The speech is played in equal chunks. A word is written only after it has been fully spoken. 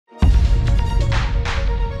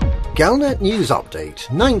Galnet News Update,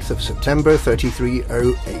 9th of September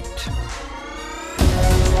 3308.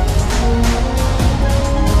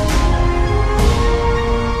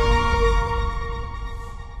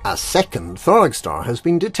 A second Thargstar has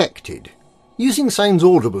been detected, using sounds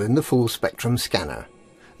audible in the full spectrum scanner,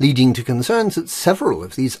 leading to concerns that several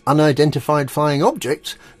of these unidentified flying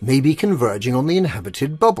objects may be converging on the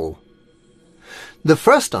inhabited bubble. The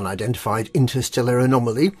first unidentified interstellar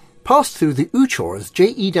anomaly passed through the Oochorrs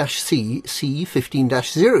JE-C C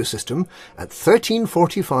C15-0 system at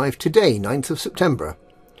 13:45 today, 9th of September.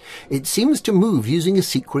 It seems to move using a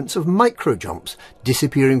sequence of micro-jumps,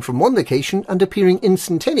 disappearing from one location and appearing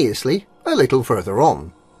instantaneously a little further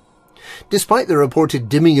on. Despite the reported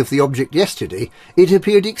dimming of the object yesterday, it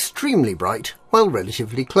appeared extremely bright while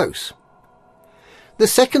relatively close. The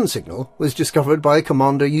second signal was discovered by a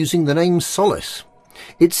commander using the name Solace.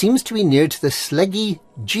 It seems to be near to the Slegi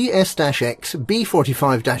GS-X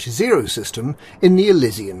B45-0 system in the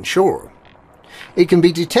Elysian shore. It can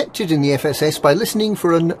be detected in the FSS by listening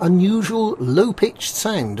for an unusual low-pitched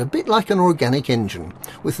sound, a bit like an organic engine,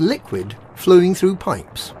 with liquid flowing through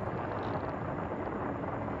pipes.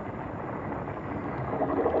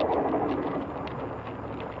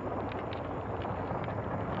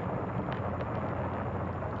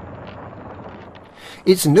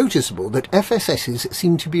 It's noticeable that FSSs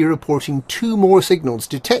seem to be reporting 2 more signals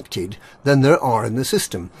detected than there are in the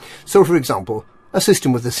system. So, for example, a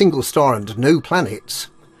system with a single star and no planets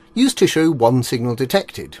used to show 1 signal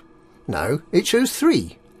detected. Now it shows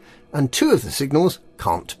 3, and 2 of the signals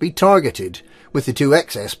can't be targeted, with the 2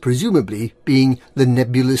 excess presumably being the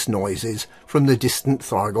nebulous noises from the distant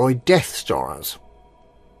Thargoid Death Stars.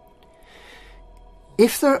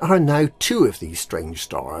 If there are now 2 of these strange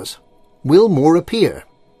stars, will more appear?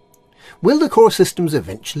 Will the core systems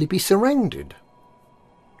eventually be surrounded?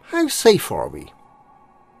 How safe are we?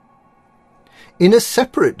 In a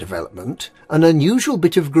separate development, an unusual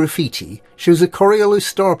bit of graffiti shows a Coriolis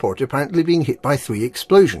starport apparently being hit by 3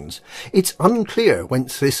 explosions. It's unclear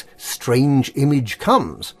whence this strange image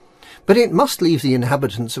comes, but it must leave the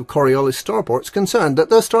inhabitants of Coriolis starports concerned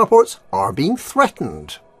that their starports are being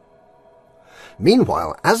threatened.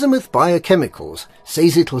 Meanwhile, Azimuth Biochemicals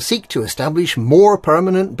says it'll seek to establish more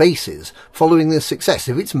permanent bases following the success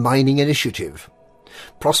of its mining initiative.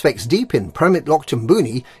 Prospects Deep in Permit Loch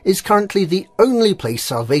Tambuni is currently the only place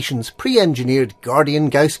Salvation's pre-engineered Guardian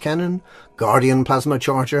Gauss Cannon, Guardian Plasma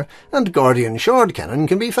Charger and Guardian Shard Cannon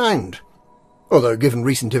can be found. Although given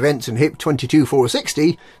recent events in HIP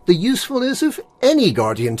 22460, the usefulness of any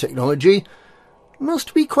Guardian technology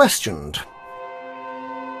must be questioned.